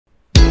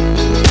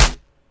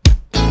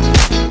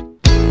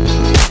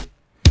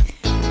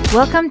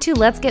Welcome to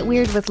Let's Get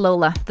Weird with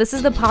Lola. This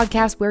is the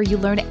podcast where you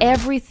learn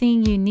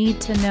everything you need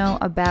to know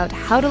about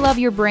how to love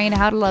your brain,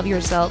 how to love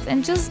yourself,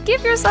 and just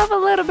give yourself a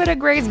little bit of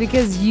grace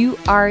because you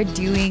are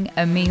doing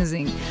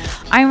amazing.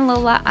 I'm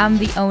Lola. I'm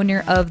the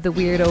owner of the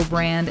Weirdo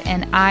brand,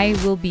 and I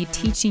will be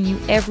teaching you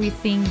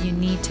everything you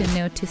need to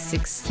know to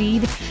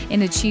succeed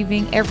in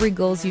achieving every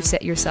goals you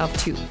set yourself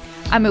to.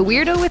 I'm a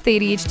weirdo with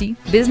ADHD,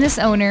 business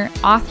owner,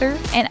 author,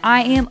 and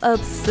I am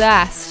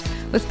obsessed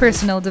with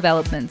personal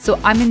development. So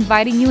I'm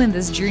inviting you in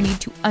this journey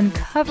to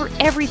uncover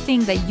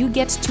everything that you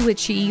get to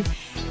achieve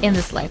in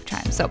this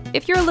lifetime. So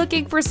if you're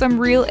looking for some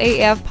real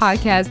AF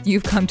podcast,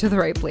 you've come to the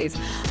right place.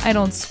 I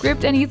don't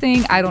script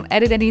anything, I don't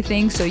edit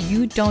anything, so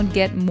you don't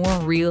get more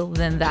real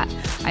than that.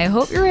 I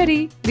hope you're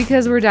ready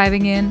because we're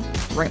diving in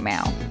right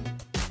now.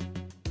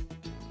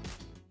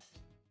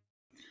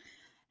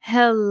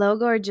 Hello,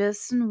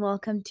 gorgeous, and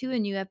welcome to a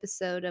new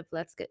episode of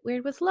Let's Get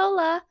Weird with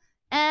Lola.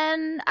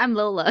 And I'm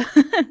Lola.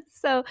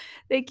 So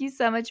thank you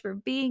so much for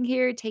being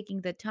here,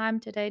 taking the time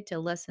today to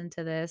listen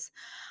to this.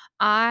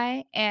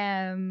 I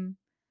feel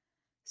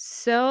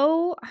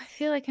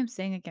like I'm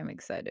saying like I'm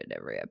excited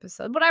every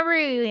episode, but I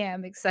really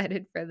am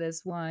excited for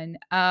this one.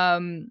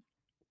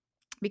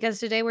 Because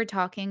today we're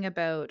talking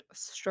about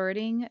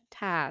starting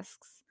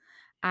tasks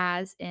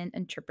as an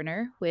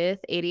entrepreneur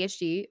with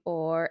ADHD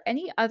or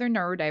any other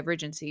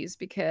neurodivergencies,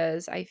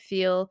 because I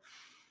feel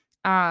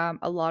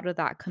a lot of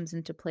that comes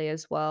into play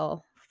as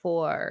well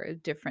for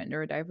different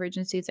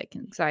neurodivergencies like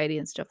anxiety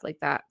and stuff like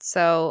that.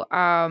 So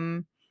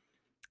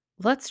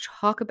let's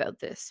talk about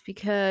this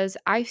because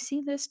I've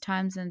seen this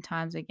times and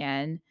times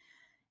again.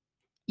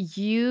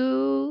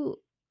 You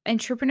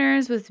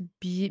entrepreneurs with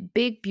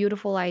big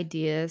beautiful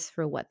ideas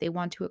for what they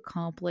want to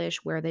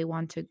accomplish, where they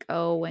want to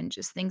go, and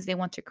just things they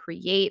want to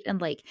create, and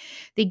like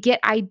they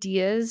get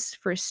ideas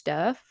for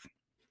stuff,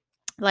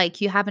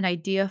 like you have an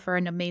idea for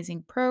an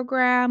amazing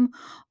program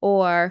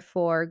or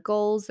for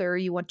goals or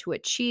you want to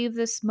achieve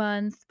this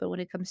month, but when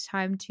it comes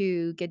time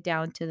to get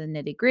down to the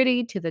nitty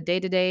gritty, to the day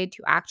to day,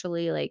 to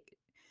actually like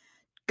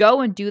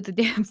go and do the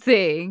damn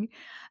thing,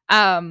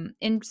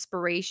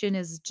 inspiration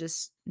is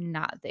just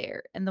not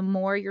there. And the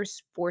more you're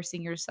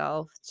forcing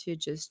yourself to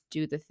just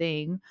do the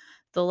thing,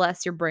 the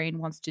less your brain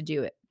wants to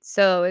do it.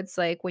 So it's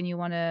like when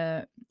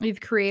you've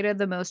created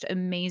the most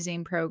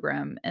amazing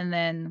program, and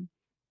then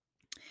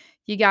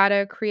you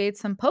gotta create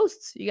some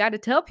posts. You gotta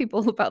tell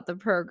people about the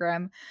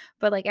program.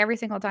 But like every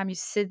single time you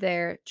sit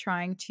there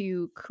trying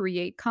to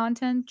create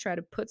content, try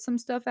to put some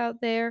stuff out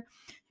there,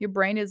 your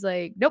brain is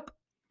like, nope.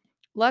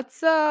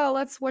 Let's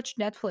watch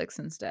Netflix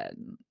instead.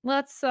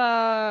 Let's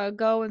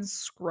go and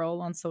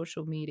scroll on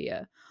social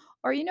media.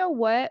 Or you know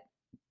what?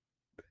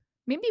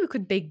 Maybe we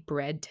could bake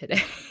bread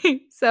today.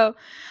 So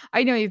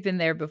I know you've been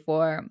there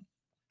before.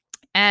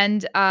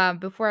 And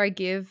before I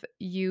give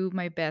you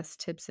my best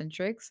tips and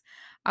tricks,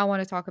 I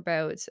want to talk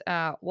about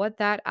what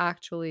that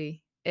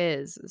actually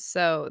is.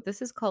 So,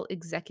 this is called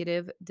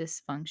executive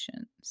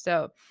dysfunction.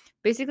 So,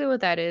 basically,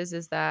 what that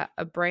is that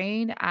a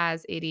brain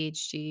as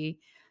ADHD,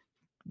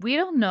 we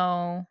don't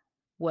know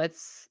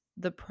what's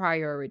the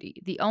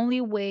priority. The only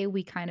way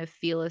we kind of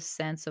feel a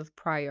sense of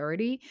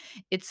priority,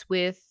 it's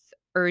with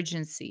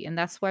urgency. And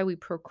that's why we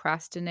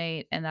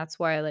procrastinate. And that's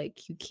why,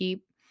 like, you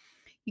keep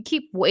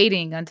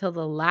waiting until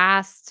the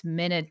last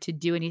minute to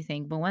do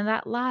anything, but when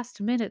that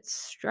last minute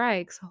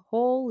strikes,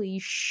 holy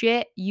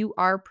shit, you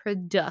are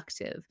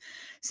productive.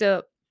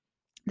 So,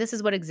 this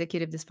is what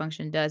executive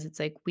dysfunction does. It's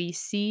like we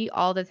see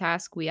all the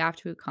tasks we have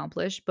to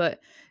accomplish, but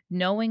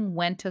knowing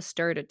when to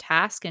start a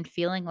task and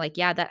feeling like,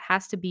 yeah, that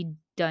has to be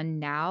done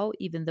now,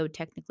 even though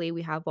technically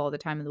we have all the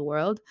time in the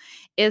world,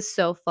 is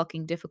so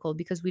fucking difficult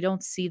because we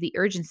don't see the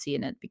urgency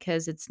in it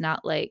because it's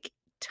not like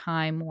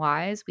time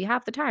wise. We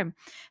have the time,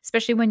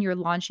 especially when you're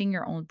launching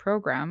your own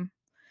program.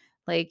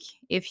 Like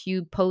if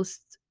you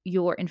post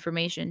your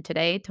information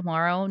today,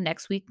 tomorrow,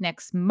 next week,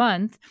 next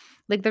month,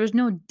 like there's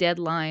no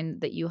deadline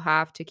that you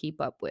have to keep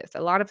up with.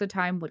 A lot of the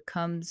time, what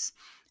comes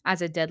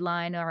as a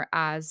deadline or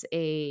as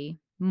a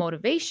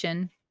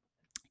motivation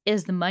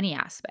is the money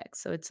aspect.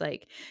 So it's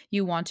like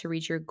you want to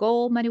reach your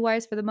goal money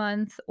wise for the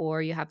month,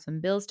 or you have some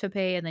bills to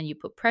pay, and then you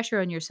put pressure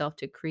on yourself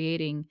to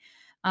creating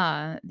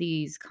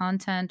these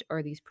content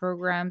or these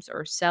programs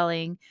or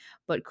selling,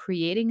 but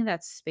creating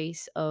that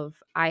space of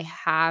I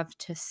have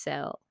to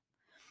sell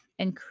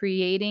and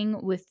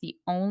creating with the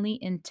only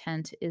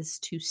intent is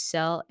to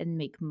sell and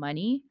make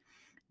money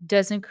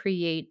doesn't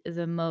create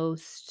the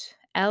most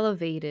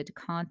elevated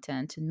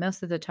content. And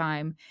most of the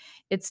time,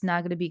 it's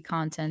not going to be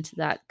content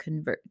that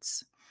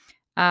converts.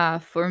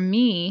 For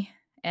me,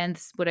 and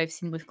this is what I've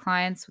seen with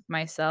clients, with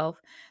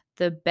myself,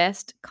 the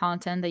best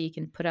content that you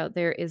can put out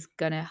there is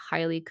going to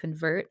highly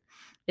convert,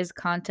 is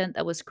content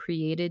that was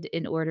created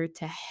in order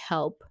to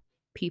help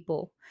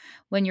people.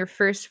 When your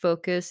first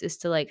focus is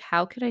to like,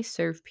 how can I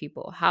serve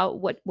people?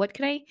 What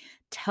can I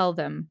tell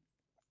them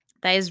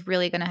that is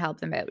really going to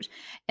help them out?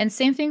 And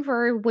same thing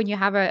for when you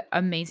have an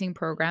amazing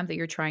program that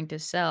you're trying to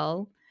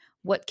sell.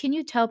 What can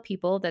you tell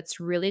people that's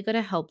really going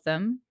to help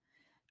them?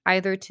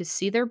 either to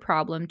see their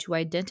problem, to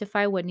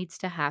identify what needs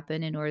to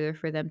happen in order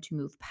for them to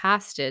move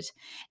past it,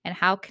 and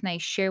how can I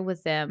share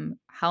with them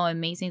how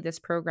amazing this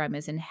program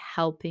is in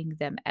helping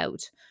them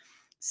out.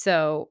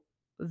 So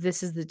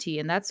this is the T,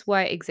 and that's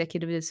why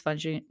executive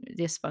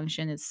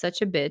dysfunction is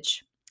such a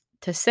bitch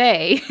to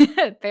say,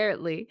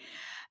 apparently,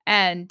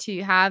 and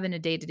to have in a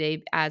day to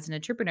day as an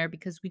entrepreneur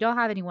because we don't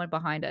have anyone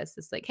behind us.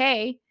 It's like,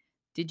 hey,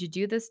 did you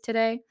do this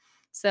today?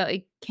 So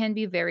it can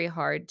be very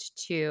hard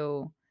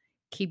to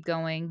keep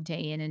going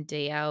day in and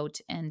day out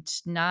and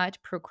not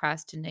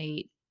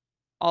procrastinate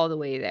all the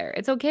way there.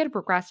 It's okay to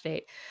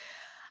procrastinate.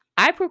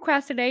 I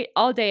procrastinate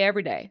all day,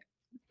 every day.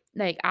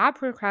 Like I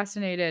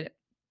procrastinated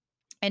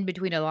in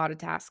between a lot of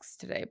tasks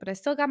today, but I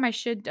still got my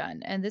shit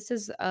done. And this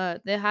is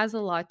that has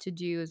a lot to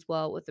do as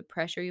well with the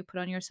pressure you put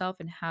on yourself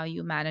and how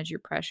you manage your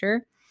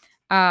pressure.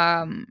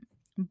 Um,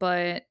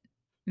 but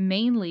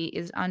mainly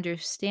is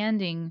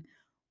understanding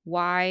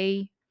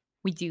why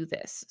we do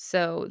this.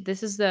 So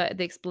this is the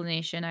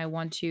explanation I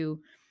want to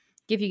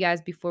give you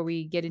guys before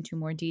we get into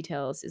more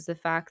details is the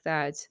fact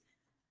that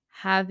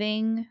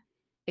having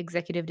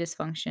executive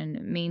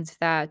dysfunction means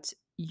that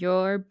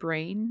your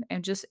brain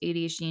and just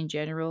ADHD in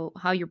general,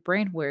 how your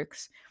brain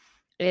works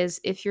is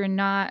if you're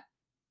not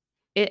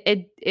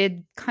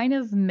it kind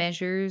of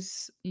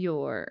measures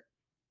your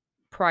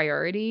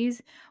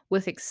priorities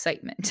with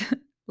excitement.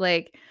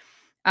 Like,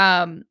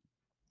 um,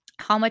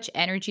 how much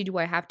energy do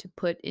I have to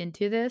put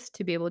into this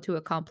to be able to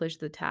accomplish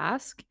the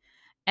task?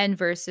 And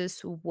versus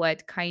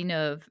what kind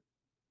of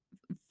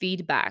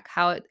feedback,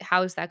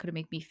 how is that going to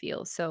make me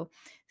feel? So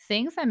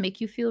things that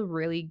make you feel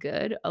really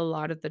good a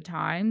lot of the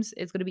times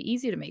it's going to be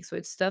easy to make. So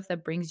it's stuff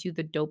that brings you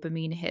the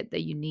dopamine hit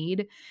that you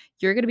need.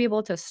 You're going to be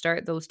able to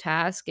start those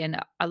tasks, and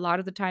a lot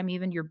of the time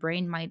even your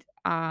brain might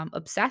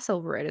obsess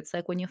over it. It's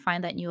like when you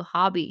find that new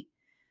hobby,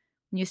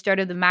 when you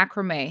started the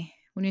macrame,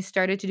 when you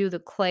started to do the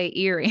clay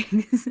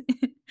earrings,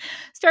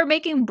 start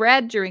making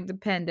bread during the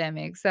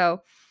pandemic.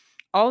 So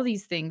all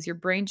these things, your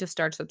brain just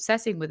starts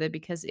obsessing with it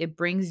because it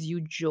brings you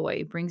joy,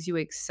 it brings you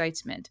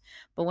excitement.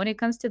 But when it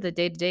comes to the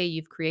day to day,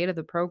 you've created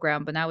the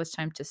program, but now it's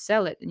time to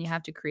sell it and you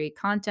have to create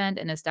content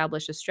and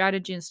establish a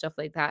strategy and stuff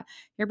like that.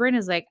 Your brain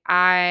is like,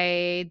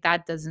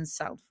 that doesn't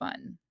sound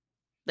fun.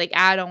 Like,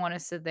 I don't want to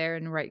sit there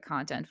and write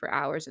content for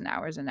hours and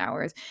hours and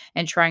hours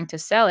and trying to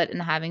sell it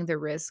and having the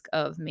risk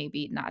of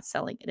maybe not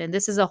selling it. And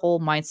this is a whole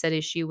mindset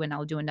issue, and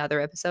I'll do another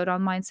episode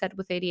on mindset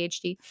with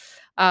ADHD.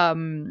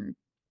 Um,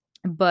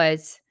 but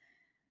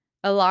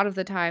a lot of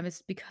the time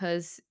it's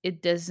because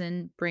it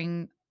doesn't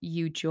bring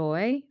you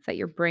joy that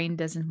your brain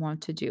doesn't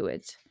want to do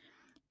it.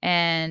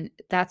 And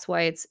that's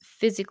why it's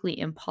physically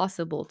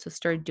impossible to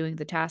start doing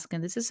the task.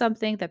 And this is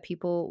something that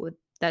people with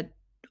that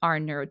are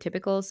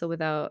neurotypical, so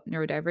without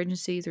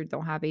neurodivergencies or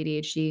don't have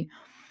ADHD,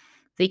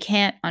 they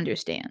can't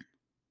understand.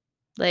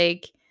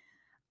 Like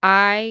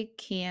I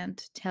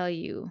can't tell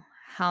you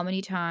how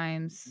many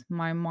times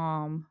my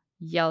mom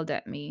yelled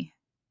at me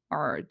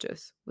or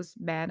just was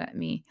mad at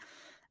me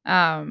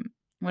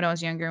when I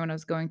was younger, when I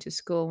was going to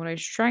school, when I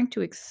was trying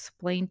to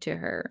explain to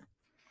her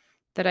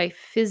that I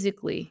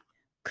physically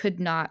could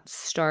not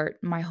start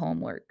my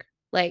homework.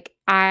 Like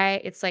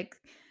it's like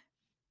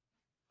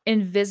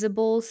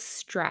invisible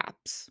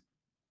straps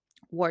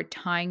were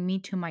tying me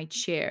to my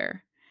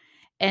chair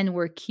and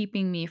were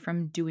keeping me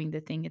from doing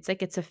the thing. It's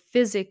like it's a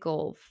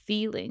physical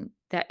feeling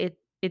that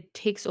it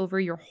takes over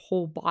your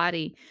whole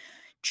body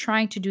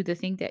trying to do the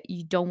thing that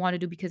you don't want to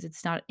do because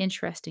it's not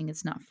interesting,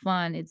 it's not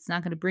fun, it's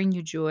not going to bring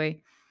you joy.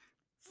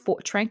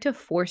 Trying to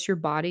force your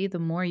body, the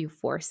more you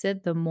force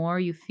it, the more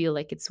you feel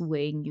like it's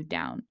weighing you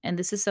down. And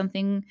this is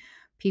something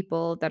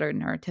people that are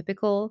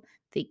neurotypical,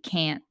 they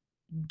can't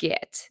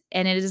get.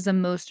 And it is the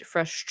most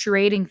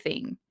frustrating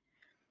thing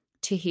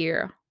to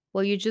hear.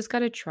 Well, you just got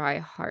to try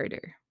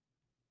harder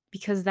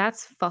because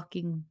that's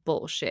fucking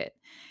bullshit.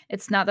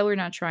 It's not that we're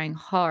not trying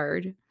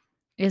hard,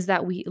 is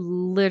that we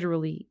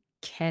literally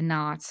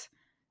cannot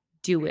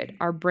do it.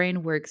 Our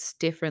brain works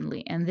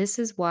differently. And this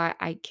is why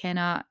I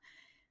cannot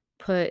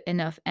put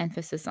enough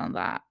emphasis on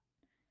that,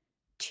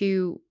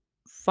 to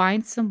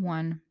find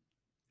someone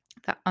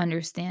that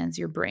understands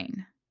your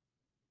brain.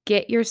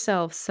 Get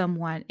yourself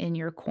someone in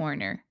your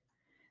corner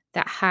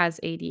that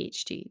has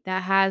ADHD,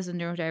 that has a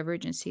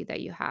neurodivergency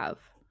that you have.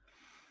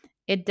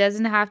 It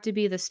doesn't have to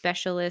be the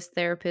specialist,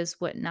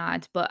 therapist,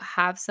 whatnot, but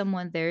have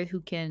someone there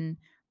who can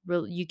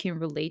you can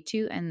relate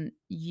to, and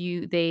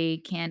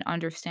they can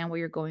understand what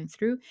you're going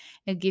through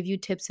and give you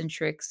tips and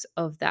tricks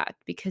of that.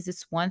 Because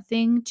it's one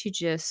thing to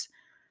just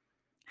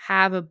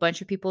have a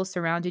bunch of people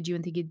surrounded you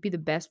and think you'd be the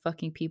best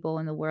fucking people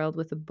in the world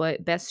with the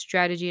best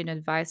strategy and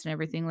advice and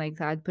everything like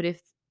that. But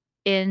if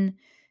in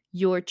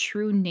your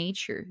true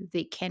nature,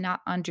 they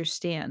cannot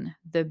understand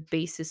the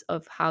basis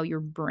of how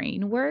your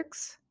brain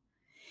works,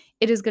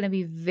 it is going to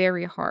be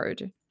very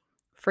hard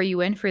for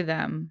you and for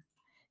them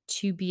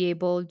to be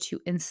able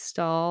to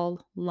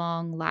install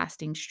long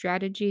lasting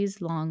strategies,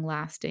 long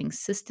lasting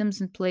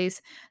systems in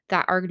place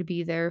that are going to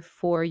be there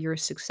for your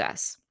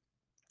success.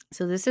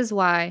 So, this is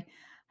why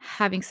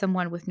having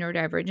someone with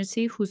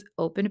neurodivergency who's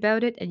open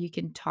about it and you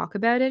can talk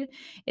about it,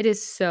 it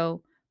is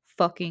so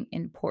fucking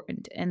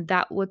important. And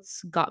that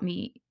what's got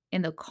me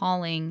in the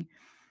calling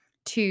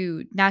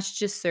to not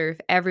just serve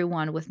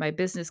everyone with my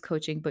business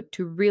coaching, but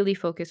to really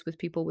focus with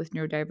people with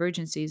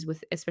neurodivergencies,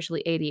 with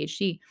especially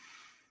ADHD,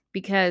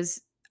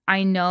 because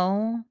I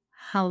know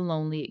how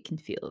lonely it can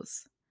feel.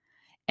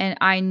 And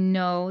I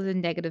know the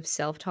negative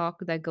self talk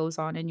that goes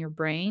on in your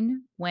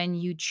brain when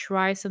you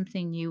try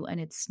something new and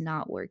it's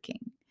not working.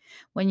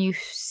 When you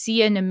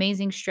see an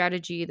amazing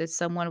strategy that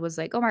someone was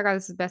like, oh my God,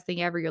 this is the best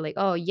thing ever. You're like,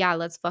 oh yeah,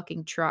 let's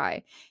fucking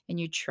try. And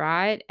you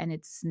try it and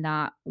it's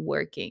not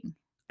working.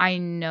 I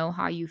know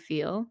how you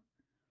feel.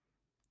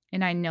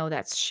 And I know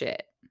that's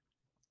shit.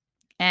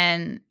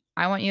 And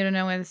I want you to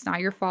know it's not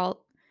your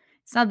fault.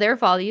 It's not their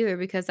fault either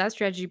because that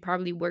strategy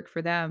probably worked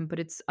for them, but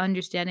it's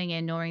understanding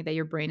and knowing that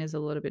your brain is a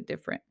little bit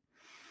different.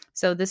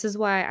 So this is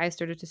why I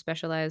started to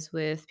specialize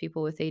with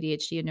people with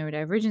ADHD and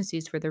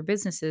neurodivergencies for their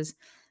businesses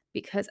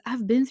because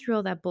I've been through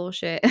all that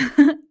bullshit.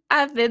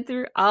 I've been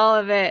through all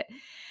of it.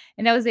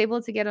 And I was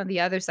able to get on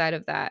the other side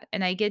of that.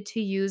 And I get to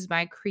use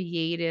my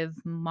creative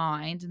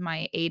mind,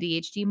 my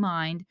ADHD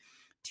mind,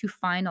 to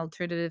find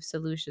alternative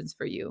solutions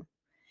for you.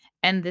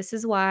 And this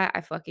is why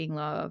I fucking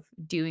love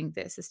doing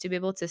this, is to be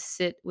able to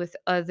sit with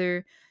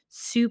other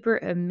super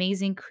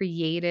amazing,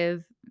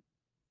 creative,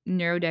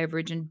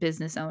 neurodivergent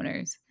business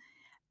owners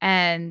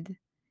and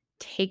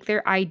take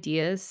their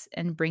ideas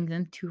and bring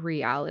them to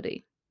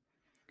reality.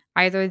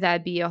 Either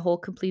that be a whole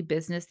complete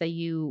business that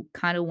you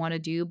kind of want to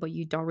do, but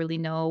you don't really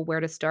know where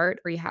to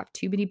start, or you have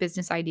too many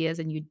business ideas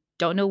and you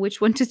don't know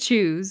which one to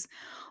choose,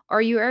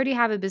 or you already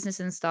have a business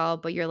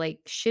installed, but you're like,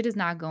 shit is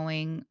not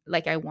going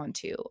like I want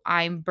to.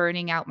 I'm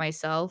burning out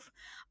myself.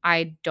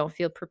 I don't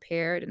feel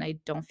prepared and I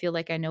don't feel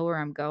like I know where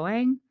I'm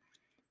going.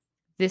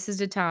 This is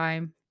the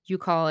time you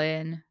call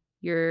in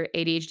your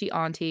ADHD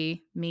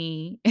auntie,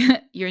 me,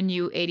 your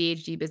new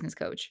ADHD business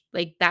coach.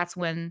 Like, that's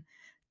when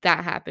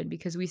that happened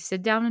because we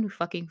sit down and we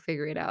fucking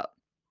figure it out.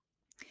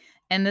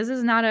 And this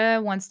is not a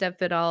one step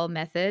fit all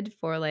method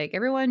for like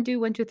everyone do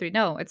 1, 2, 3.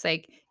 No, it's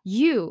like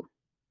you,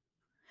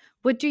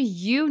 what do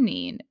you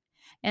need?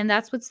 And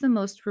that's what's the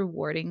most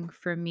rewarding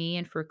for me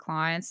and for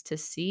clients to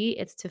see.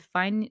 It's to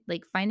find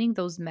like finding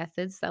those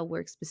methods that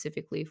work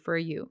specifically for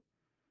you.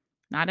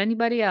 Not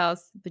anybody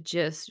else, but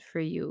just for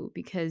you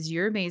because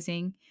you're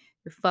amazing.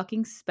 You're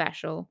fucking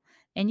special.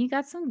 And you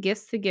got some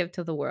gifts to give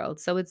to the world.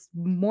 So it's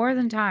more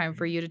than time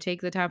for you to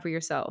take the time for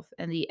yourself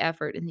and the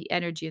effort and the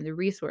energy and the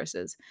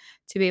resources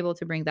to be able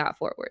to bring that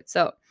forward.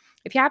 So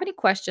if you have any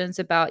questions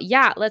about,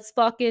 yeah, let's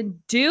fucking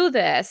do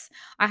this,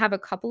 I have a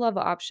couple of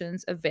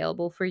options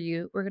available for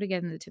you. We're going to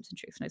get into the tips and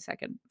tricks in a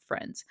second,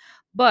 friends.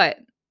 But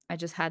I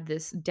just had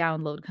this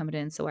download coming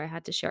in, so I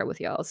had to share with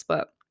y'all.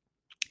 But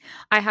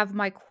I have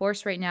my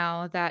course right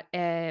now that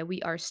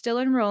we are still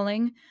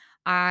enrolling.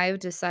 I've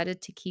decided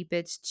to keep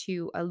it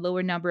to a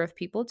lower number of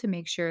people to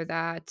make sure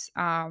that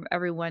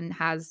everyone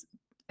has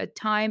a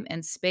time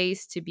and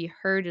space to be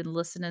heard and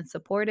listened and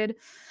supported.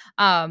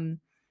 Um,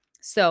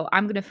 so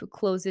I'm gonna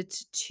close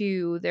it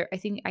to there. I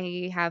think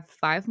I have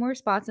 5 more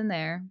spots in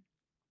there,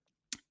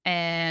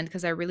 and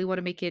because I really want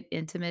to make it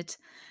intimate.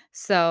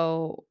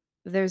 So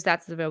there's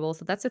that's available.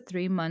 So that's a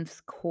 3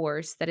 month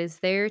course that is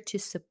there to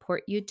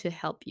support you, to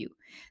help you.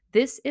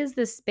 This is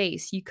the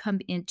space you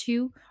come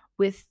into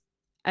with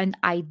an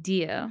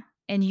idea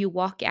and you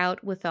walk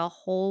out with a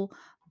whole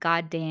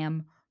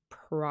goddamn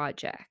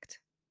project.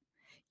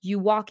 You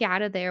walk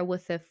out of there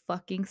with a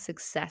fucking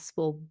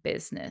successful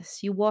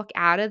business. You walk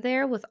out of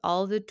there with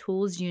all the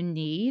tools you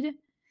need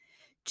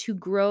to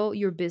grow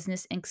your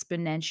business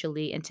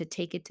exponentially and to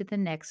take it to the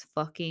next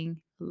fucking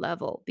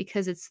level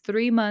because it's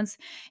 3 months.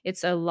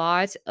 It's a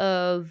lot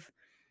of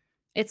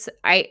it's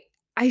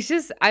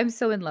I'm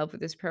so in love with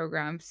this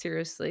program,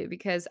 seriously,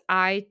 because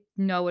I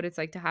know what it's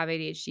like to have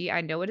ADHD. I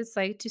know what it's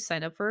like to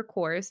sign up for a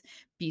course,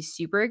 be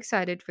super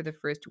excited for the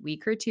first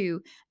week or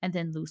 2, and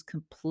then lose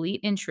complete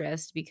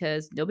interest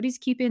because nobody's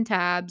keeping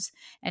tabs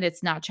and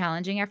it's not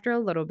challenging after a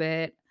little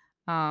bit.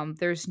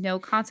 There's no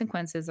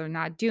consequences of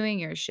not doing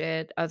your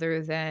shit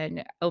other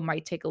than, oh, it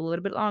might take a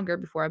little bit longer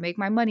before I make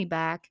my money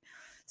back.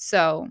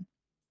 So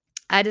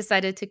I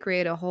decided to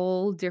create a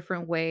whole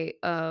different way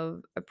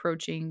of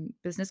approaching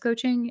business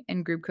coaching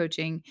and group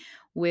coaching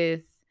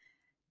with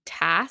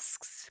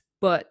tasks,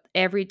 but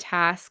every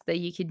task that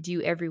you can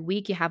do every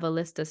week, you have a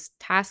list of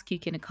tasks you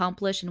can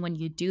accomplish. And when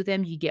you do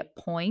them, you get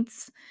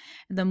points.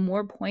 And the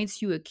more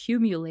points you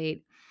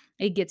accumulate,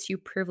 it gets you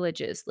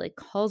privileges like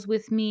calls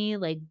with me,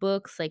 like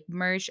books, like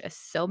merch,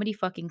 so many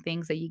fucking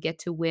things that you get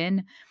to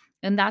win.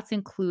 And that's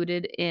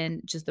included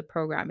in just the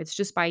program. It's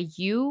just by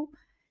you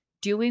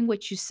doing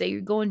what you say you're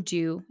going to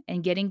do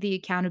and getting the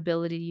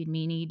accountability you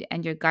need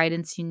and your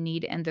guidance you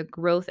need and the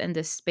growth and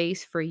the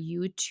space for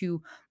you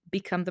to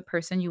become the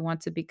person you want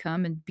to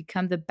become and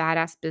become the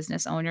badass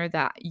business owner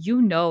that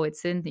you know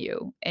it's in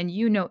you and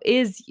you know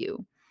is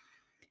you.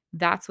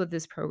 That's what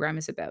this program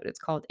is about. It's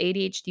called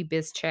ADHD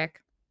Biz Check.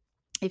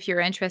 If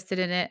you're interested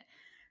in it,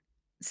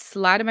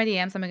 slide in my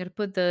DMs. I'm gonna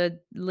put the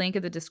link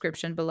in the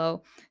description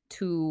below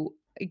to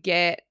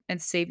get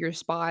and save your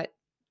spot,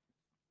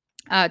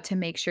 to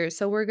make sure.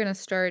 So we're gonna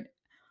start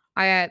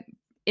I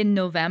in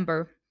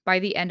November. By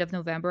the end of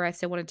November, I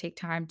still want to take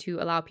time to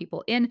allow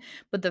people in,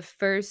 but the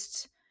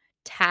first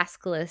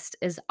task list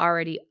is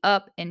already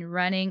up and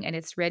running and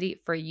it's ready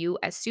for you.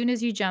 As soon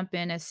as you jump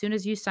in, as soon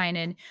as you sign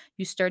in,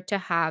 you start to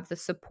have the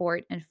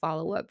support and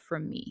follow up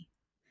from me.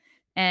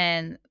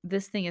 And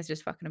this thing is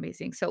just fucking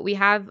amazing. So we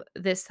have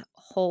this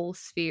whole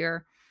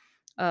sphere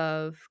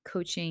of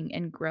coaching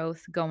and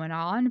growth going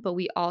on, but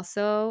we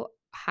also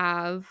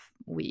have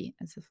we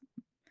as if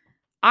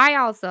I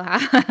also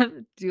have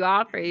to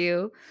offer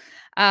you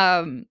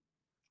um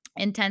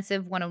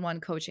intensive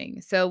one-on-one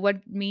coaching. So what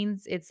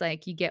means it's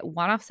like you get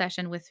one-off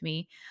session with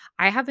me.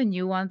 I have a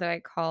new one that I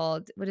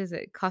called, what is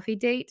it? Coffee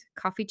date,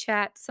 coffee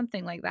chat,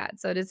 something like that.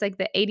 So it is like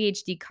the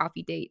ADHD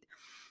coffee date.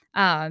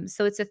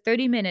 So it's a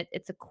 30-minute,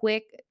 it's a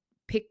quick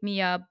pick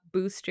me up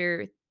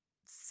booster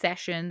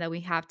session that we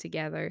have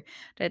together.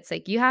 That's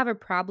like you have a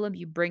problem,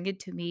 you bring it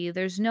to me.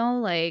 There's no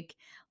like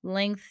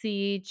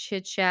lengthy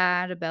chit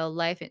chat about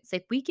life. It's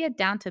like we get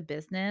down to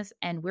business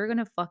and we're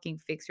gonna fucking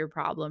fix your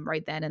problem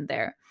right then and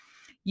there.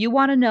 You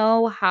wanna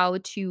know how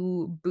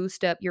to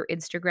boost up your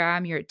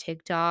Instagram, your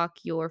TikTok,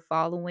 your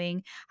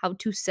following, how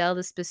to sell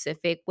the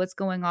specific, what's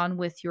going on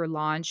with your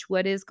launch,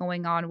 what is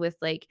going on with,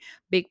 like,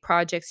 big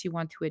projects you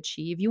want to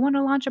achieve. You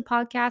wanna launch a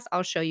podcast?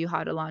 I'll show you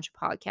how to launch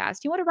a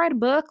podcast. You wanna write a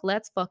book?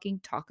 Let's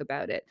fucking talk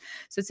about it.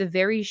 So it's a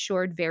very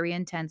short, very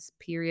intense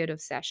period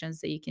of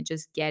sessions that you can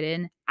just get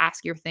in,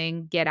 ask your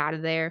thing, get out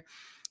of there,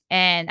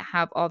 and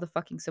have all the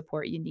fucking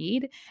support you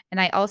need.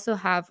 And I also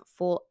have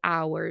full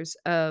hours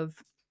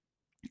of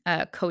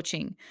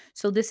coaching.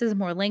 So this is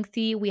more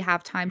lengthy. We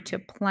have time to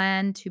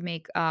plan to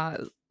make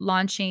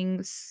launching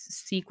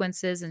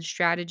sequences and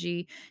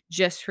strategy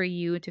just for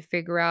you to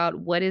figure out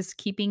what is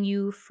keeping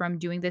you from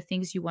doing the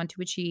things you want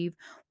to achieve,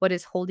 what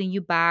is holding you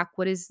back,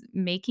 what is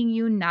making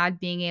you not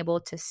being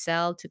able to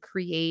sell, to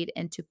create,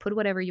 and to put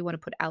whatever you want to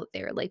put out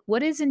there. Like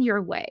what is in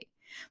your way?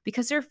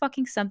 Because there's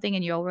fucking something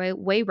in your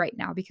way right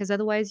now, because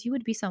otherwise you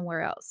would be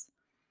somewhere else.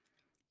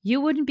 You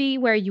wouldn't be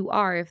where you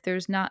are if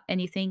there's not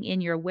anything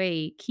in your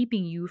way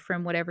keeping you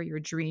from whatever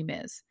your dream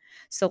is.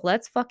 So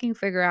let's fucking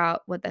figure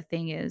out what that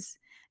thing is.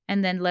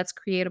 And then let's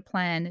create a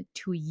plan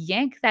to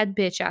yank that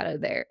bitch out of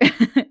there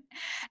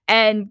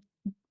and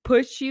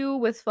push you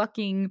with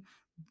fucking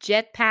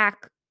jetpack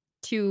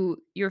to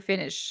your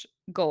finish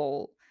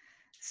goal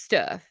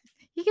stuff.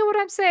 You get what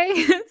I'm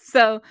saying?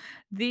 So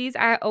these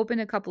I opened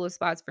a couple of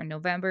spots for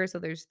November. So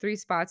there's 3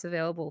 spots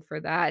available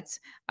for that.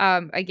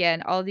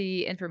 Again, all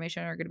the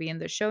information are going to be in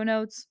the show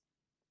notes.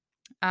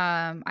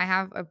 I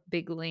have a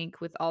big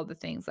link with all the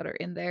things that are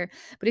in there.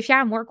 But if you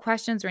have more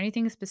questions or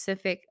anything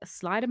specific,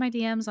 slide in my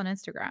DMs on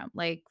Instagram.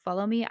 Like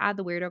follow me at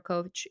the Weirdo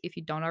Coach if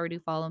you don't already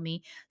follow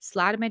me.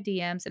 Slide in my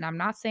DMs, and I'm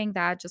not saying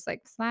that just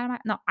like slide in my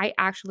no. I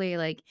actually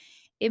like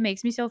it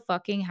makes me so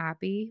fucking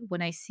happy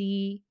when I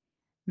see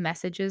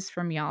messages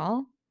from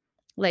y'all.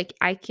 Like,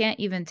 I can't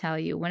even tell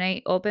you. When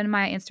I open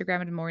my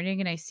Instagram in the morning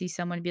and I see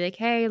someone be like,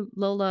 "Hey,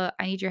 Lola,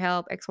 I need your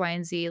help, X, Y,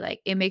 and Z," like,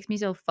 it makes me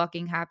so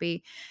fucking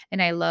happy,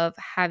 and I love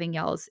having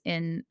y'all's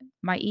in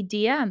my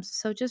DMs.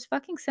 So just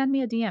fucking send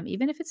me a DM,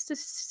 even if it's to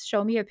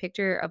show me a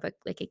picture of a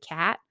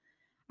cat.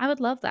 I would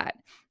love that.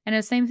 And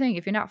the same thing,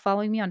 if you're not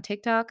following me on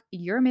TikTok,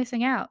 you're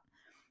missing out.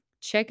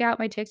 Check out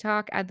my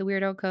TikTok at the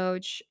Weirdo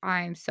Coach.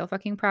 I'm so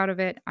fucking proud of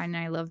it, and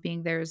I love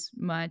being there as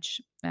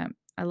much.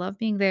 I love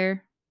being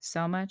there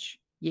so much.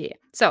 Yeah.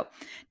 So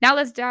now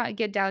let's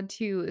get down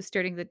to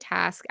starting the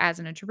task as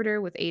an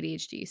interpreter with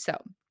ADHD. So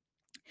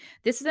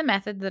this is a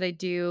method that I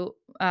do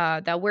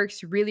that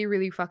works really,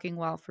 really fucking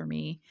well for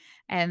me.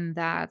 And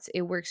that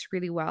it works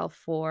really well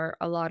for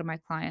a lot of my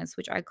clients,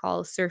 which I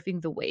call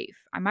surfing the wave.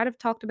 I might have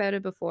talked about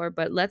it before,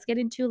 but let's get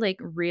into like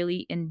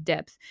really in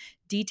depth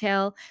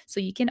detail so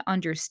you can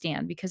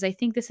understand, because I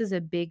think this is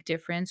a big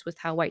difference with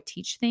how I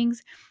teach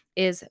things.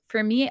 Is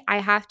for me, I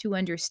have to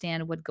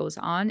understand what goes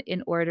on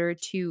in order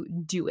to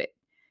do it.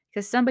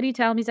 Because somebody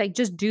tell me, like,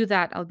 just do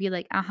that. I'll be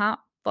like, uh-huh,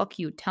 fuck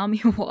you. Tell me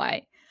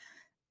why.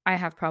 I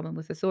have problem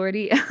with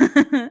authority,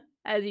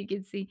 as you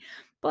can see,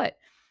 but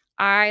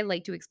I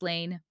like to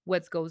explain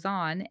what goes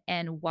on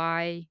and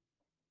why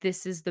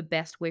this is the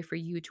best way for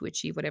you to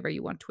achieve whatever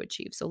you want to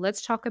achieve. So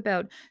let's talk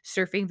about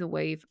surfing the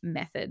wave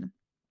method.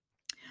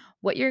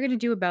 What you're going to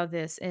do about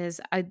this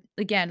is,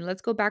 again,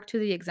 let's go back to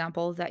the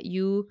example that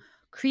you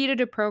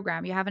created a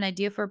program. You have an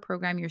idea for a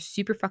program. You're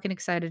super fucking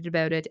excited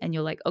about it. And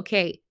you're like,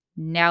 okay,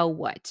 now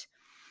what?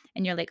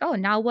 And you're like, "Oh,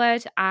 now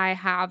what? I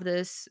have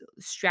this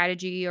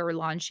strategy or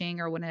launching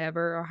or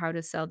whatever, or how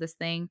to sell this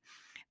thing,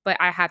 but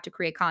I have to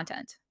create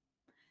content.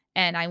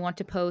 And I want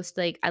to post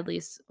like at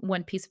least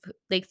one piece of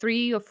like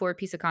 3 or 4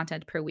 piece of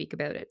content per week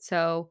about it.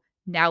 So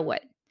now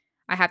what?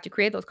 I have to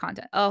create those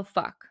content. Oh,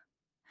 fuck.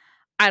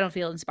 I don't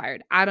feel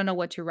inspired. I don't know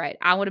what to write.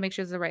 I want to make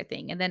sure it's the right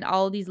thing." And then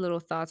all these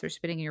little thoughts are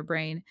spinning in your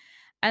brain,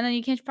 and then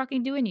you can't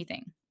fucking do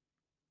anything.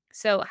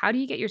 So how do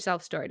you get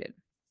yourself started?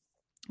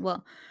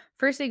 Well,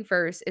 First thing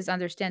first is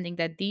understanding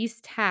that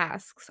these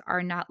tasks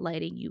are not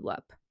lighting you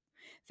up.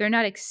 They're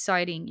not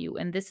exciting you,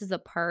 and this is the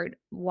part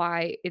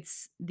why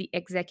it's the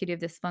executive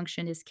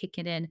dysfunction is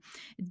kicking in.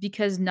 It's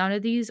because none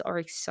of these are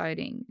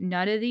exciting.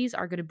 None of these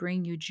are gonna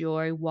bring you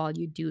joy while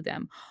you do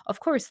them. Of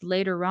course,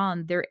 later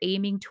on, they're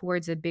aiming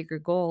towards a bigger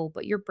goal,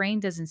 but your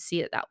brain doesn't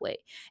see it that way.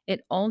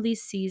 It only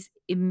sees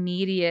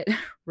immediate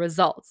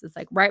results. It's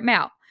like, right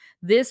now,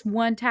 this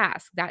one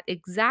task, that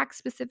exact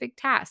specific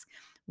task,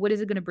 what is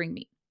it gonna bring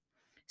me?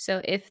 So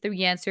if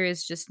the answer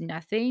is just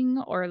nothing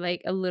or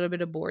like a little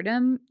bit of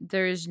boredom,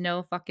 there's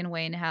no fucking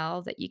way in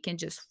hell that you can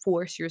just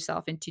force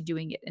yourself into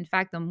doing it. In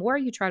fact, the more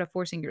you try to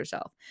forcing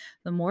yourself,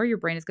 the more your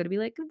brain is going to be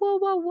like, whoa,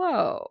 whoa,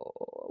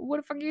 whoa, what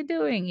the fuck are you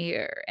doing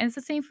here? And it's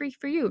the same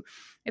for you.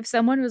 If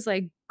someone was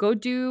like, go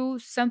do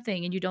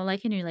something and you don't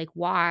like it and you're like,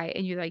 why?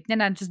 And you're like, no,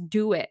 no, just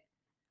do it.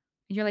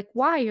 And you're like,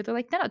 "Why?" They're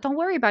like, "No, no, don't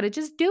worry about it,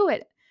 just do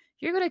it."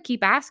 You're gonna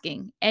keep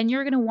asking, and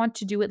you're gonna want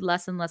to do it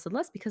less and less and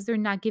less because they're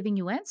not giving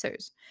you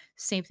answers.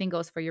 Same thing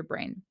goes for your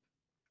brain.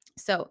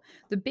 So,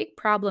 the big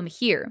problem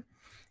here,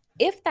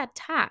 if that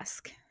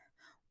task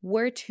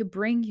were to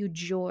bring you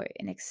joy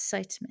and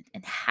excitement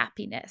and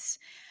happiness,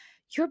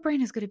 your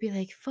brain is gonna be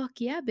like,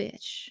 "Fuck yeah,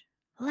 bitch.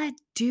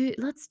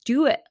 Let's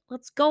do it.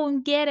 Let's go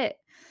and get it."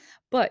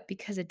 But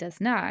because it does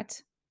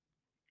not,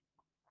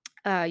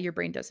 your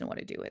brain doesn't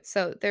wanna do it.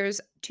 So, there's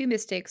 2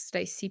 mistakes that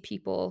I see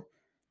people.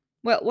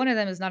 Well, one of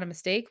them is not a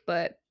mistake,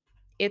 but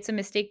it's a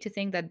mistake to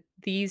think that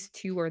these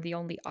 2 are the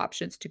only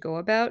options to go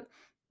about.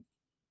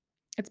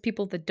 It's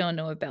people that don't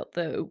know about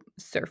the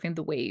surfing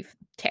the wave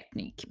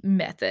technique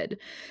method.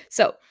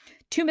 So,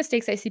 2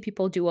 mistakes I see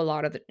people do a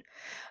lot of the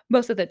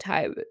most of the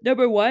time.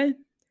 Number 1,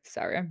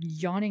 sorry, I'm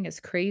yawning as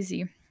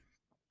crazy.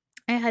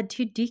 I had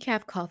 2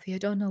 decaf coffee, I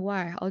don't know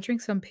why. I'll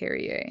drink some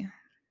Perrier,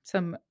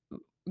 some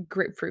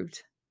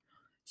grapefruit.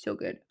 So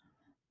good.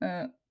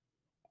 Uh,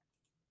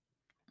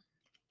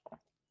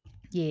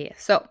 yeah,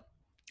 so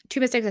 2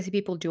 mistakes I see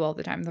people do all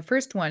the time. The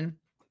first one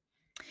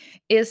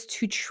is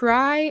to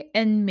try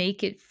and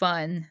make it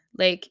fun.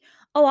 Like,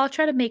 "Oh, I'll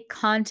try to make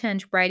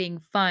content writing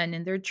fun,"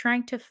 and they're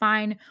trying to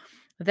find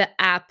the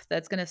app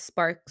that's gonna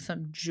spark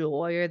some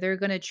joy, or they're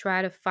gonna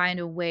try to find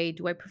a way,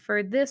 "Do I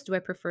prefer this? Do I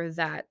prefer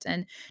that?"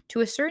 And to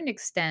a certain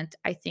extent,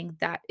 I think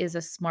that is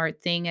a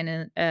smart thing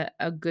and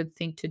a good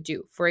thing to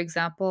do. For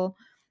example,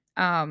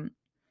 um,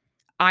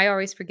 I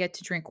always forget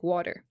to drink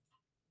water.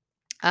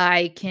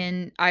 I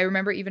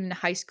remember even in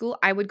high school,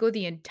 I would go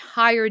the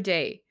entire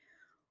day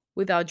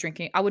without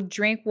drinking. I would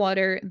drink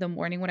water the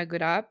morning when I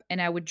got up, and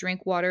I would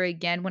drink water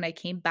again when I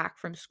came back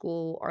from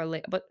school or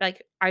late. But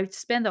like I would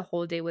spend the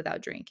whole day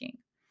without drinking.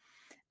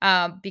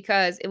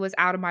 Because it was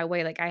out of my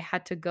way. Like I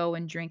had to go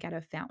and drink at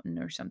a fountain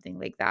or something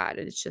like that.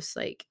 It's just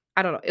like,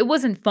 I don't know. It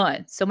wasn't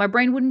fun. So my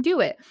brain wouldn't do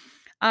it.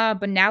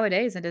 But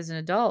nowadays, and as an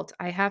adult,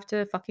 I have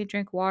to fucking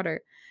drink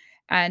water.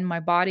 And my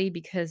body,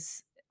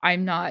 because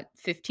I'm not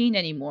 15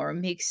 anymore,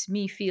 makes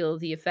me feel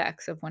the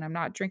effects of when I'm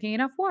not drinking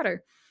enough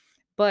water.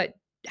 But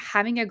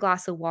having a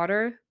glass of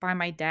water by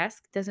my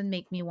desk doesn't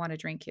make me wanna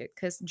drink it,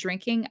 because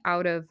drinking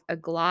out of a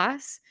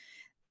glass,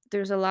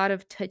 there's a lot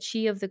of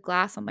touchy of the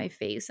glass on my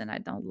face, and I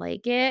don't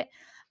like it.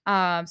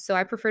 So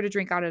I prefer to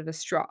drink out of a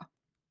straw.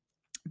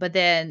 But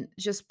then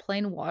just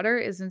plain water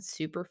isn't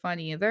super fun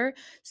either.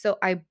 So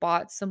I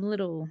bought some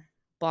little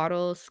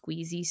bottle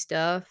squeezy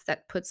stuff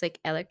that puts like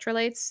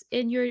electrolytes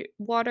in your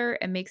water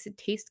and makes it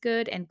taste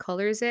good and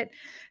colors it.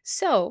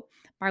 So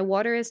my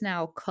water is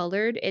now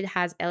colored. It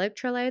has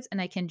electrolytes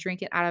and I can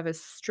drink it out of a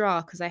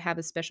straw because I have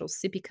a special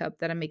sippy cup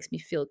that it makes me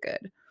feel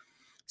good.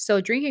 So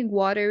drinking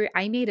water,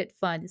 I made it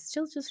fun. It's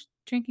still just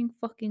drinking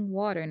fucking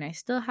water and I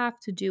still have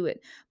to do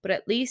it, but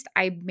at least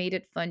I made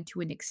it fun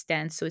to an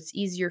extent so it's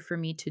easier for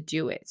me to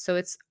do it. So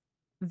it's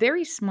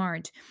very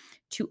smart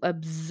to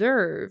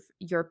observe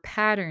your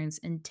patterns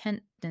and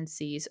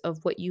tendencies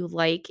of what you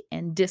like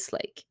and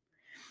dislike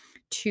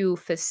to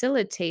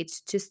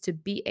facilitate just to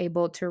be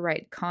able to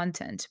write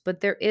content,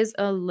 but there is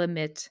a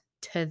limit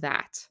to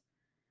that.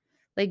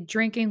 Like,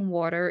 drinking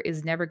water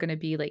is never gonna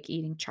be like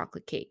eating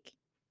chocolate cake.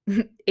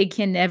 It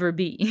can never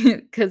be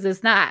because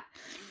it's not.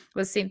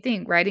 But same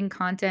thing, writing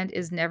content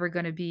is never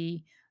gonna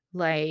be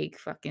like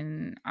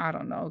fucking, I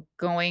don't know,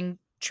 going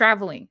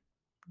traveling,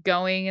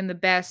 going in the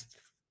best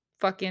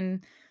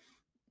fucking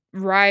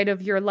ride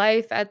of your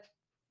life at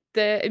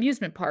the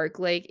amusement park.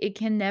 Like, it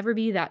can never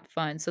be that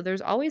fun. So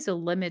there's always a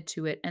limit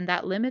to it, and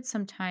that limit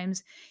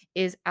sometimes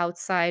is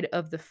outside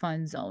of the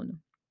fun zone.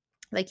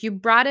 Like, you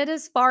brought it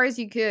as far as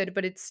you could,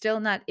 but it's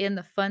still not in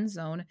the fun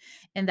zone,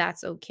 and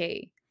that's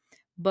okay.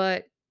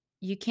 But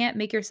you can't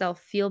make yourself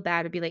feel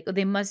bad or be like, "Oh,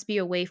 there must be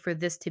a way for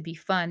this to be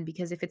fun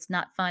because if it's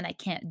not fun, I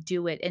can't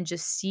do it," and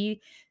just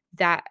see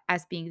that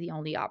as being the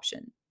only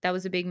option. That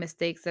was a big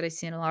mistake that I've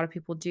seen a lot of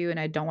people do, and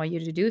I don't want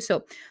you to do.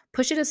 So,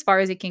 push it as far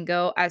as it can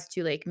go as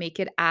to, like, make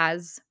it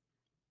as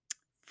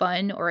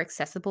fun or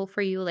accessible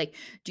for you. Like,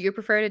 do you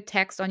prefer to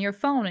text on your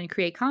phone and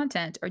create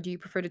content, or do you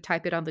prefer to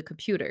type it on the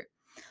computer?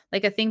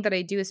 Like, a thing that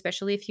I do,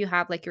 especially if you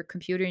have, like, your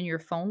computer and your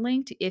phone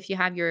linked, if you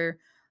have your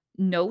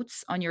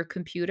notes on your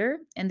computer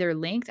and they're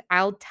linked,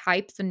 I'll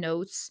type the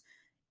notes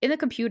in the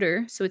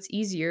computer so it's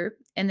easier,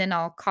 and then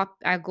I'll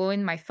go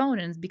in my phone,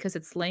 and because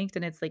it's linked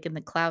and it's like in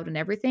the cloud and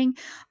everything,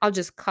 I'll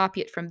just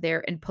copy it from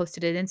there and post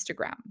it in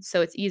Instagram.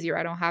 So it's easier.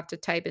 I don't have to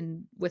type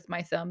in with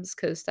my thumbs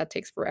cuz that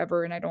takes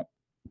forever and I don't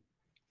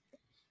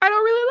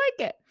really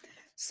like it.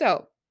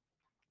 So,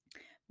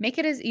 make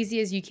it as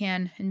easy as you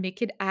can and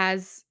make it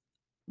as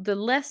the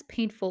less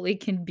painful it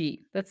can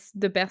be. That's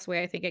the best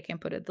way I think I can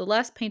put it. The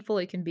less painful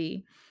it can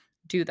be,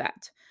 do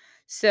that.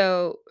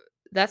 So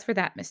that's for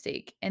that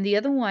mistake. And the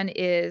other one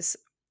is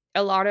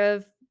a lot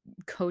of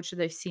coaches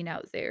that I've seen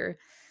out there,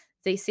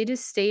 they say to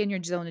stay in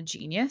your zone of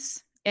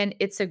genius. And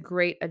it's a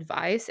great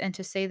advice. And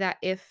to say that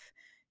if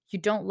you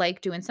don't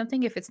like doing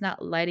something, if it's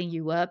not lighting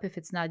you up, if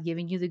it's not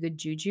giving you the good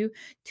juju,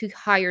 to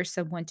hire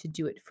someone to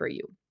do it for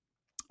you.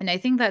 And I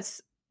think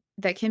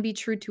that can be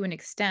true to an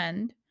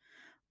extent,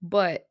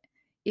 but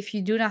if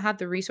you do not have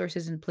the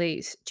resources in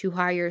place to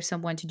hire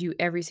someone to do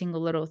every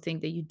single little thing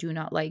that you do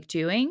not like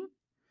doing,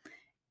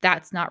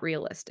 that's not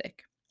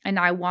realistic. And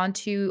I want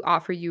to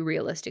offer you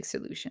realistic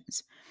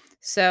solutions.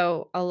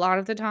 So a lot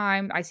of the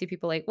time I see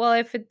people like, well,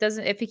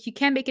 if you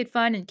can't make it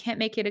fun and can't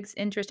make it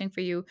interesting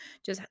for you,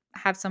 just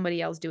have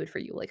somebody else do it for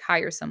you, like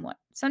hire someone.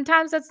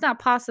 Sometimes that's not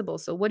possible.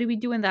 So what do we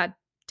do in that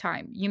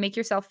time? You make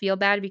yourself feel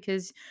bad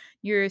because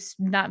you're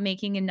not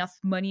making enough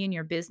money in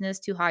your business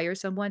to hire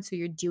someone. So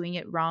you're doing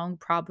it wrong.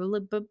 I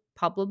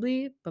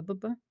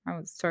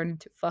was starting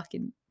to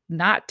fucking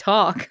not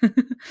talk.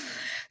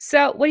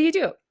 So what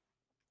do?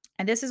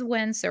 And this is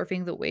when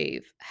surfing the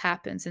wave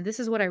happens. And this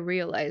is what I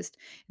realized.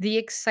 The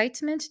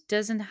excitement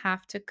doesn't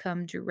have to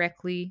come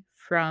directly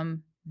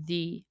from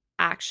the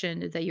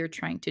action that you're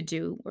trying to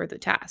do or the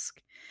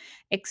task.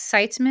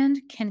 Excitement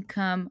can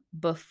come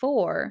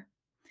before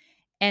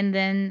and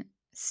then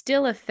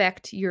still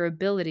affect your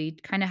ability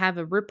to kind of have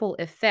a ripple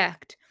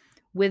effect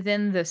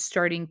within the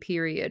starting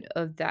period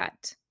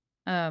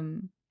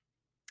um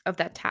of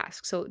that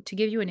task. So to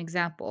give you an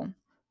example,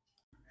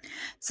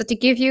 so to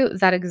give you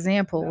that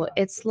example,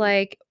 it's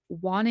like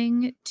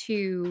wanting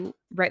to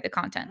write the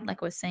content,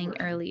 like I was saying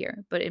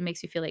earlier, but it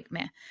makes you feel like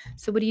meh.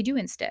 So what do you do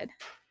instead?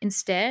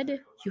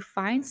 Instead, you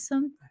find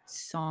some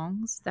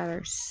songs that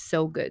are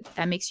so good.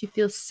 That makes you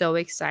feel so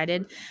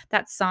excited.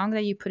 That song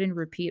that you put in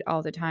repeat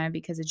all the time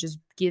because it just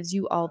gives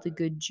you all the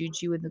good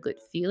juju and the good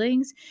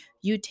feelings.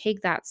 You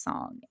take that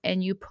song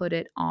and you put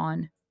it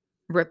on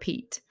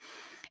repeat.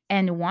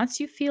 And once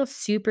you feel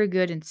super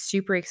good and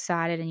super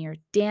excited and you're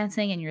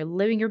dancing and you're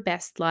living your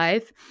best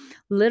life,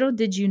 little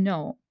did you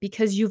know,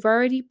 because you've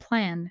already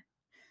planned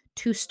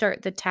to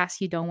start the task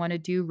you don't want to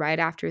do right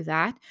after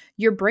that,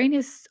 your brain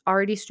has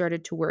already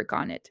started to work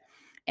on it.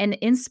 And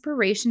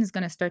inspiration is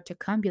going to start to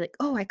come, be like,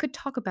 oh, I could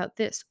talk about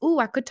this. Oh,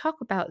 I could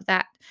talk about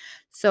that.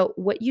 So,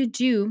 what you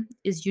do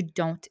is you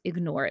don't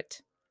ignore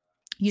it.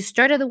 You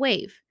started the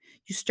wave.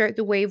 You start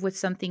the wave with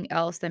something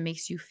else that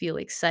makes you feel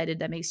excited,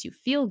 that makes you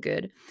feel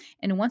good.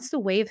 And once the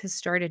wave has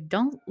started,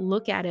 don't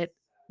look at it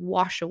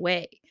wash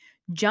away.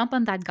 Jump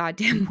on that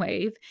goddamn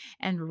wave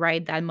and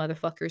ride that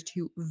motherfucker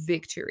to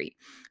victory.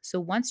 So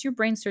once your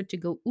brain starts to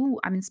go, ooh,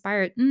 I'm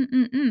inspired,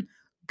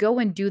 go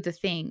and do the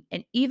thing.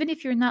 And even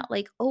if you're not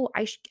like, oh,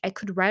 I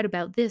could write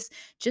about this,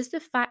 just the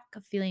fact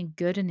of feeling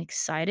good and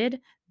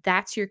excited,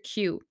 that's your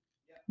cue.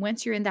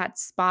 Once you're in that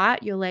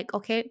spot, you're like,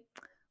 okay,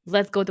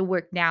 let's go to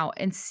work now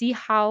and see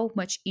how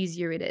much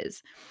easier it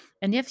is.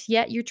 And if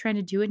yet you're trying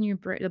to do it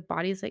and the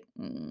body's like,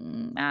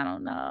 I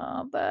don't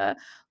know, but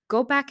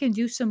go back and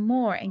do some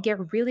more and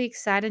get really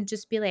excited.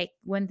 Just be like,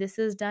 when this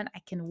is done, I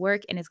can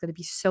work and it's going to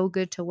be so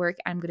good to work.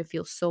 I'm going to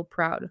feel so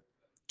proud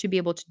to be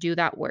able to do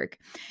that work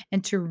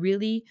and to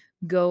really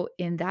go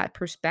in that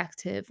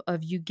perspective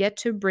of you get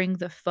to bring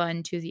the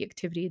fun to the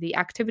activity. The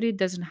activity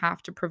doesn't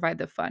have to provide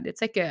the fun.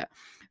 It's like a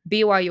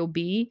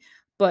BYOB,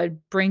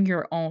 but bring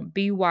your own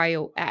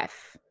BYOF.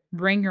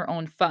 Bring your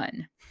own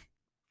fun.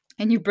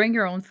 And you bring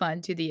your own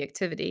fun to the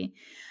activity.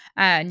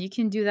 And you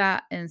can do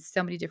that in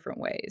so many different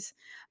ways.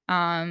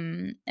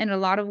 And a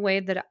lot of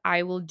way that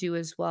I will do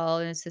as well.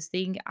 And it's this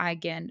thing,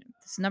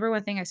 this number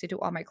one thing I say to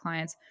all my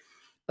clients: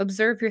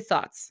 observe your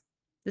thoughts.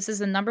 This is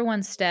the number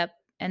one step,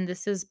 and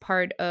this is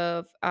part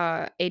of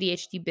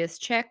ADHD Biz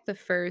Check, the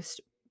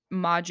first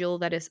module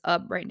that is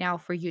up right now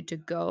for you to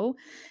go.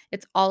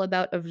 It's all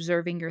about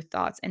observing your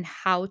thoughts and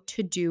how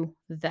to do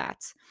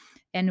that,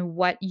 and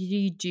what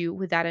you do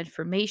with that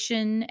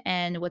information,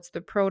 and what's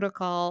the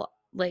protocol,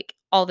 like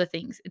all the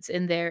things. It's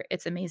in there.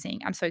 It's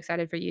amazing. I'm so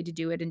excited for you to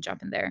do it and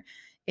jump in there.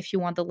 If you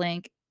want the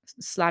link,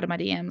 slide in my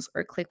DMs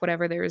or click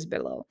whatever there is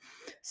below.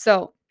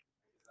 So,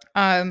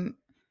 um,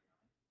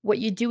 what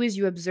you do is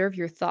you observe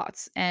your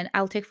thoughts. And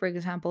I'll take, for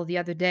example, the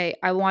other day,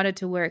 I wanted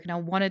to work and I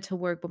wanted to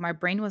work, but my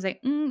brain was like,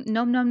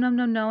 no, no, no,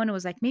 no, no. And it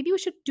was like, maybe we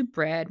should do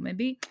bread.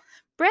 Maybe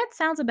bread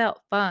sounds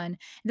about fun. And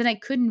then I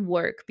couldn't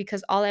work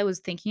because all I was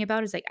thinking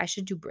about is like, I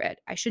should do bread.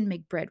 I should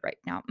make bread right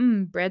now.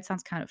 Bread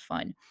sounds kind of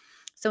fun.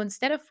 So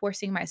instead of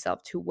forcing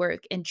myself to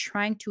work and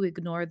trying to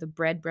ignore the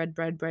bread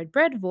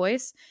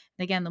voice,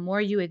 and again, the more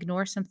you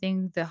ignore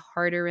something, the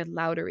harder and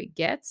louder it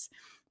gets.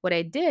 what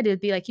I did is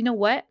be like, you know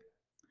what?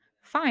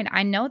 Fine.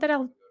 I know that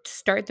I'll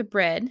start the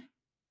bread.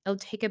 It'll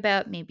take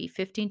about maybe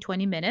 15,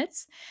 20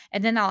 minutes.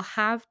 And then I'll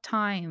have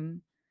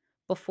time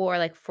before,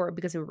 like, for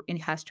because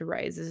it has to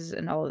rise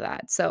and all of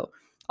that. So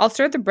I'll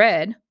start the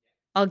bread.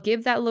 I'll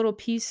give that little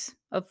piece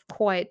of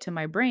quiet to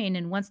my brain.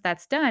 And once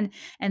that's done,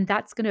 and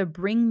that's going to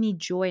bring me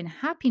joy and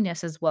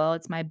happiness as well.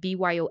 It's my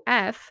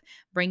BYOF,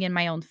 bring in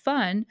my own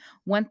fun.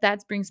 Once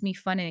that brings me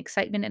fun and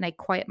excitement, and I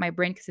quiet my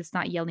brain because it's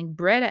not yelling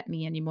bread at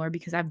me anymore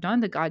because I've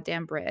done the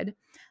goddamn bread,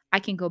 I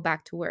can go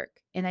back to work.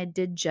 And I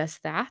did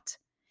just that.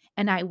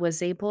 And I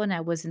was able and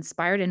I was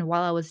inspired. And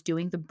while I was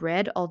doing the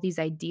bread, all these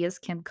ideas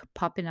came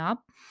popping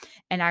up,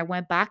 and I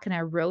went back and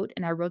I wrote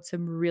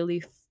some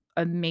really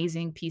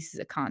amazing pieces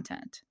of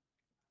content.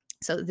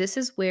 So this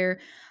is where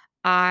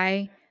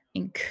I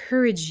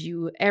encourage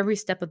you every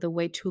step of the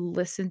way to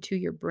listen to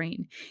your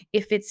brain.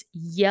 If it's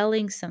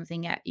yelling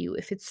something at you,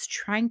 if it's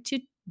trying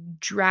to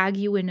drag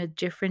you in a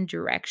different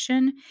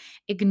direction,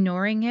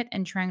 ignoring it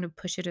and trying to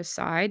push it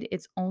aside,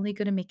 it's only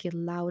going to make it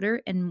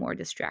louder and more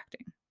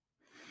distracting.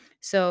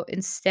 So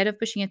instead of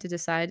pushing it to the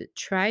side,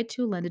 try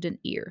to lend it an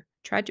ear.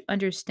 Try to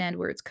understand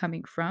where it's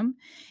coming from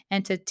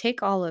and to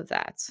take all of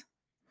that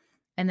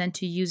and then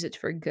to use it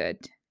for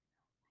good.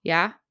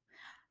 Yeah.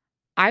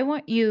 I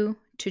want you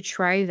to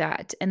try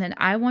that. And then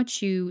I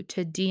want you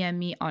to DM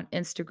me on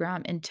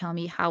Instagram and tell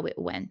me how it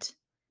went.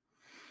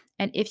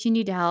 And if you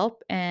need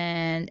help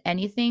and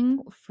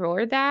anything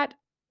for that,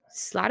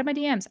 slide in my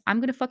DMs. I'm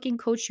going to fucking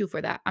coach you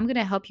for that. I'm going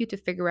to help you to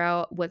figure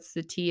out what's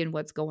the tea and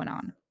what's going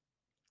on,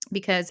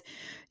 because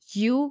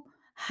you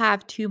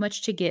have too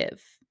much to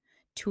give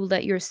to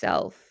let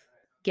yourself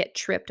get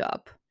tripped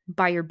up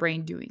by your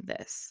brain doing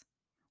this.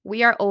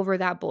 We are over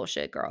that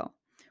bullshit, girl.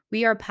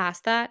 We are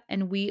past that,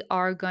 and we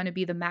are going to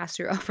be the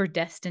master of our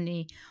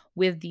destiny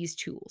with these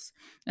tools.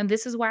 And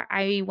this is why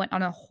I went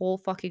on a whole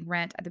fucking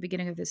rant at the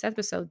beginning of this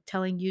episode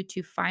telling you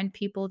to find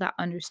people that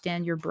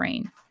understand your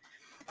brain,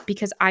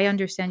 because I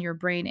understand your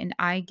brain and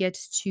I get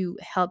to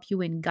help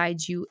you and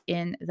guide you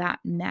in that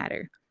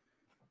matter.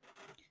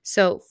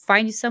 So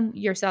find someone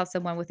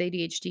with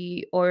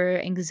ADHD or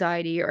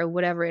anxiety or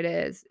whatever it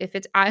is. If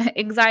it's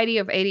anxiety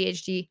of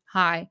ADHD,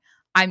 hi,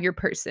 I'm your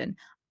person.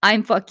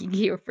 I'm fucking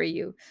here for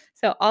you.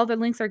 So all the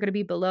links are going to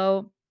be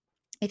below.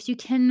 If you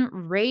can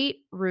rate,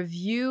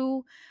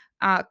 review,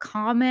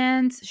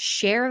 comment,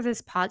 share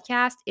this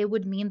podcast, it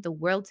would mean the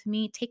world to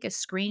me. Take a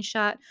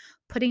screenshot,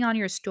 putting on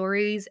your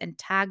stories and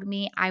tag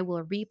me. I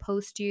will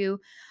repost you.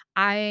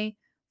 I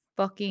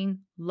fucking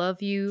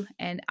love you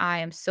and I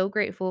am so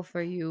grateful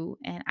for you,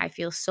 and I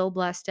feel so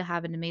blessed to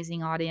have an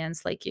amazing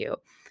audience like you.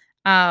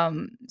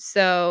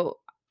 So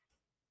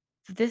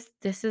this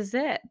is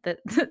it. That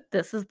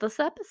this is this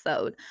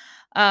episode.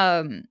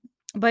 Um,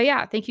 but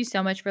yeah, thank you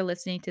so much for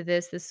listening to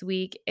this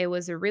week. It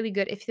was a really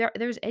good. If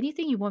there's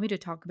anything you want me to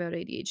talk about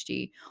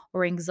ADHD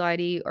or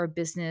anxiety or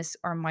business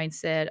or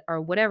mindset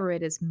or whatever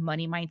it is,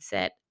 money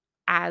mindset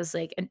as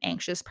like an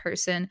anxious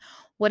person,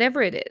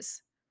 whatever it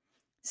is,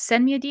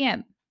 send me a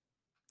DM.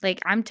 Like,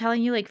 I'm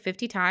telling you like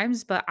 50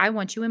 times, but I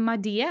want you in my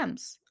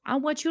DMs. I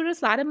want you to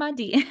slide in my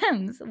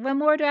DMs. What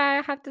more do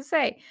I have to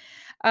say?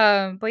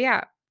 But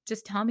yeah,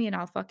 just tell me and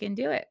I'll fucking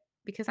do it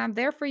because I'm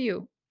there for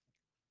you.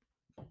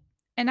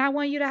 And I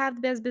want you to have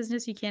the best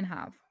business you can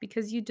have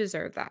because you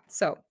deserve that.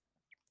 So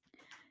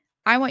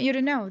I want you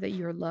to know that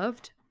you're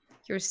loved,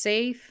 you're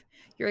safe,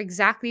 you're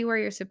exactly where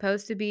you're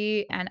supposed to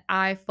be, and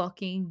I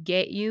fucking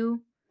get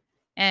you,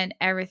 and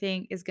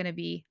everything is going to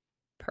be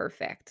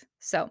perfect.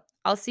 So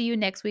I'll see you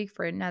next week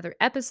for another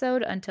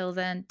episode. Until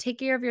then, take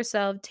care of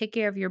yourself, take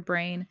care of your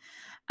brain,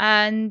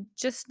 and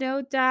just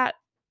know that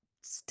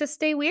to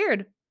stay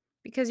weird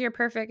because you're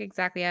perfect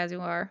exactly as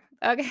you are.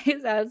 Okay,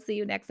 so I'll see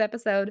you next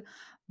episode.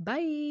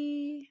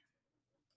 Bye.